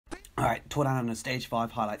Alright, tore down on the stage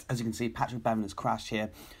 5 highlights. As you can see, Patrick Bevan has crashed here.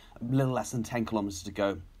 A little less than 10 kilometers to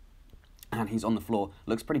go. And he's on the floor.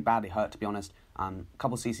 Looks pretty badly hurt, to be honest. A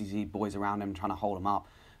couple CCC boys around him trying to hold him up.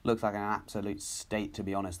 Looks like an absolute state, to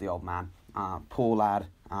be honest, the old man. Poor lad.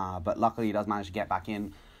 But luckily he does manage to get back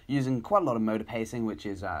in using quite a lot of motor pacing, which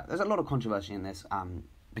is... there's a lot of controversy in this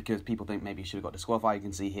because people think maybe he should have got disqualified. You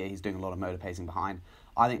can see here he's doing a lot of motor pacing behind.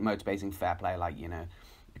 I think motor pacing, fair play, like, you know...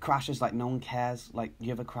 Crashes, like, no one cares. Like, you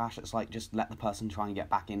have a crash, it's like, just let the person try and get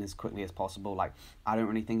back in as quickly as possible. Like, I don't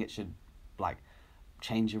really think it should, like,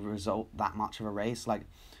 change a result that much of a race. Like,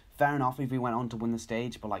 fair enough if he went on to win the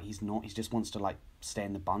stage, but, like, he's not. He just wants to, like, stay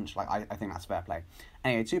in the bunch. Like, I think that's fair play.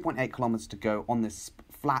 Anyway, 2.8 kilometers to go on this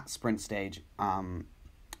flat sprint stage.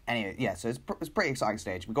 Anyway, yeah, so it's a pretty exciting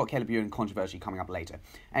stage. We've got Caleb Ewan controversy coming up later.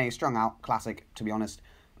 Anyway, strung out, classic, to be honest.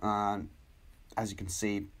 As you can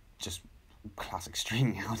see, just... classic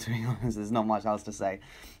streaming out, to be honest. There's not much else to say.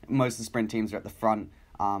 Most of the sprint teams are at the front.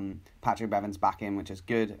 Patrick Bevan's back in, which is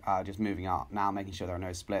good. Just moving up now, making sure there are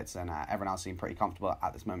no splits, and everyone else seems pretty comfortable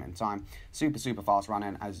at this moment in time. Super fast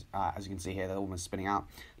running, as you can see here. They're almost spinning out.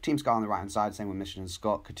 Team Sky on the right hand side, same with Mission and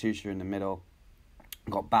Scott. Katusha in the middle.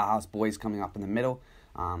 Got Bauhaus boys coming up in the middle.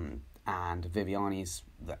 And Viviani's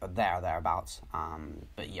thereabouts.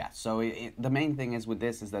 But yeah, so the main thing is with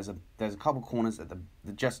this is there's a couple corners at the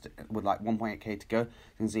just with like 1.8k to go.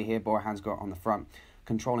 You can see here Borahan's got on the front,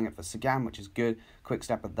 controlling it for Sagan, which is good. Quick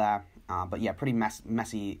step of there. But yeah, pretty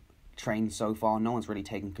messy train so far. No one's really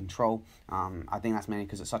taken control. I think that's mainly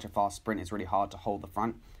because it's such a fast sprint. It's really hard to hold the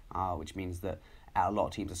front, which means that a lot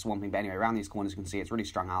of teams are swamping. But anyway, around these corners you can see it's really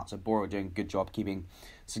strung out. So Bora doing a good job keeping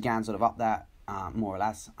Sagan sort of up there. More or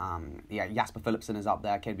less. Yeah, Jasper Philipsen is up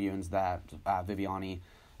there, Caleb Ewan's there, Viviani,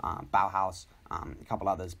 Bauhaus, a couple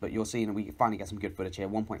others. But you'll see, we finally get some good footage here.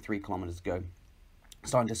 1.3 kilometers to go.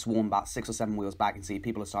 Starting to swarm about 6 or 7 wheels back, and see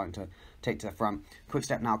people are starting to take to the front. Quick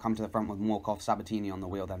step now come to the front with Morkov, Sabatini on the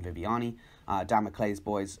wheel, then Viviani. Dan McClay's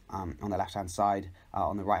boys on the left-hand side.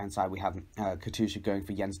 On the right-hand side, we have Katusha going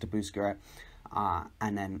for Jens de Buskeret.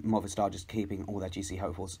 And then Movistar just keeping all their GC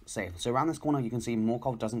hopefuls safe. So around this corner, you can see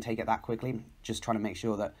Morkov doesn't take it that quickly, just trying to make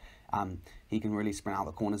sure that he can really sprint out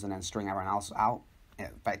the corners and then string everyone else out.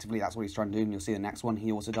 Effectively, that's what he's trying to do, and you'll see the next one,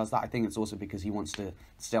 he also does that. I think it's also because he wants to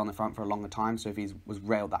stay on the front for a longer time, so if he was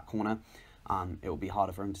railed that corner, it will be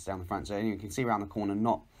harder for him to stay on the front. So anyway, you can see around the corner,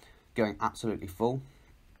 not going absolutely full.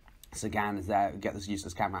 Sagan is there, get this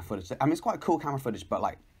useless camera footage. I mean, it's quite cool camera footage, but,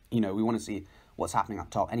 like, you know, we want to see what's happening up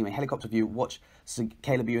top. Anyway, helicopter view, watch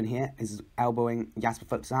Caleb Ewan here is elbowing Jasper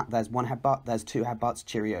Philipsen. There's one headbutt, there's 2 headbutts,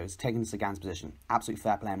 cheerios, taking Sagan's position. Absolute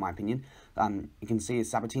fair play in my opinion. You can see as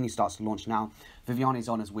Sabatini starts to launch now, Viviani's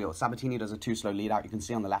on his wheel. Sabatini does a 2 slow lead out. You can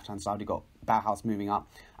see on the left-hand side, you've got Bauhaus moving up,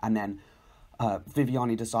 and then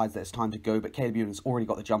Viviani decides that it's time to go, but Caleb Ewan has already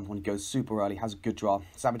got the jump on. He goes super early, has a good draw.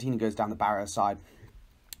 Sabatini goes down the barrier side.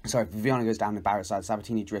 Sorry, Viviani goes down the barrier side,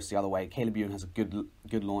 Sabatini drifts the other way. Caleb Ewan has a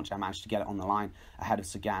good launch and managed to get it on the line ahead of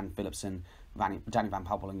Sagan, Philipsen, Danny Van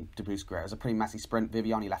Poppel and de Buskeret. It was a pretty messy sprint.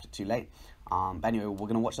 Viviani left it too late. But anyway, we're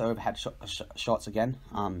going to watch the overhead shots again,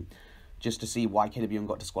 just to see why Caleb Ewan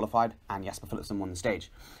got disqualified and Jasper Philipsen won the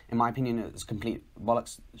stage. In my opinion, it's complete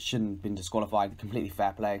bollocks. Shouldn't have been disqualified. Completely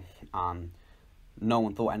fair play. No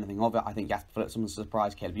one thought anything of it. I think Jasper Philipsen was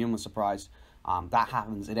surprised. Caleb Ewan was surprised. That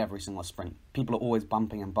happens at every single sprint. People are always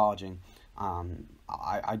bumping and barging.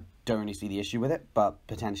 I don't really see the issue with it, but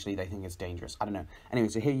potentially they think it's dangerous. I don't know. Anyway,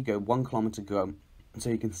 so here you go, 1 kilometer to go.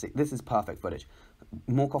 So you can see, this is perfect footage.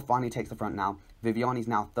 Morkov finally takes the front now. Viviani's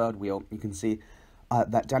now third wheel. You can see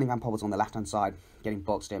that Danny Van Poppel's on the left-hand side, getting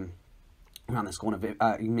boxed in around this corner.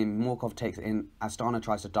 Morkov takes it in. Astana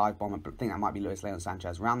tries to dive bomb it, but I think that might be Luis Leon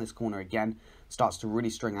Sanchez. Around this corner again, starts to really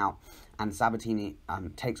string out, and Sabatini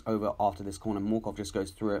takes over after this corner. Morkov just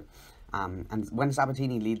goes through it. And when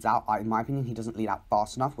Sabatini leads out, in my opinion, he doesn't lead out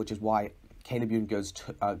fast enough, which is why Caleb Ewan goes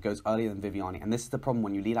earlier than Viviani. And this is the problem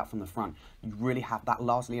when you lead out from the front. You really have, that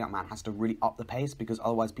last lead out man has to really up the pace, because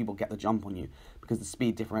otherwise people get the jump on you, because the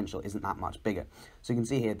speed differential isn't that much bigger. So you can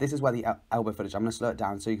see here, this is where the elbow footage, I'm going to slow it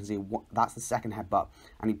down so you can see that's the second headbutt,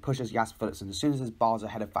 and he pushes Jasper Philipsen. As soon as his bars are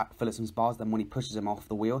ahead of Philipsen's bars, then when he pushes him off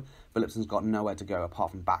the wheel, Philipsen's got nowhere to go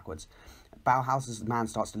apart from backwards. Bauhaus's man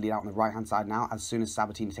starts to lead out on the right-hand side now, as soon as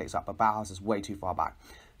Sabatini takes up, but Bauhaus is way too far back.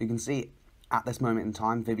 You can see at this moment in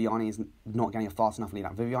time, Viviani is not getting a fast enough lead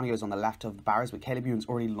out. Viviani goes on the left of the barriers, but Caleb Ewan's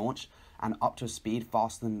already launched and up to a speed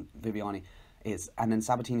faster than Viviani is. And then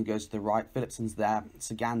Sabatini goes to the right, Philipsen's there,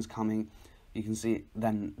 Sagan's coming. You can see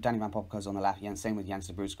then Danny Van Poppel goes on the left, same with Jens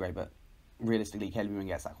de Buskeret, but realistically Caleb Ewan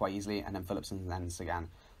gets that quite easily, and then Philipsen and then Sagan.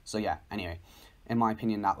 So yeah, anyway, in my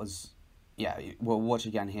opinion that was, yeah, we'll watch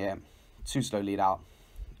again here. 2 slow lead out.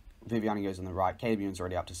 Viviani goes on the right. Caleb Ewan's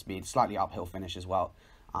already up to speed. Slightly uphill finish as well.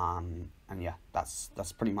 And yeah, that's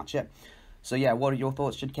pretty much it. So yeah, what are your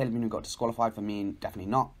thoughts? Should Caleb Ewan have got disqualified? For me, definitely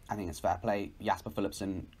not. I think it's fair play. Jasper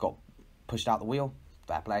Philipsen got pushed out the wheel.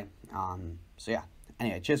 Fair play. So yeah.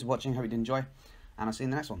 Anyway, cheers for watching. Hope you did enjoy. And I'll see you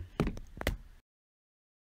in the next one.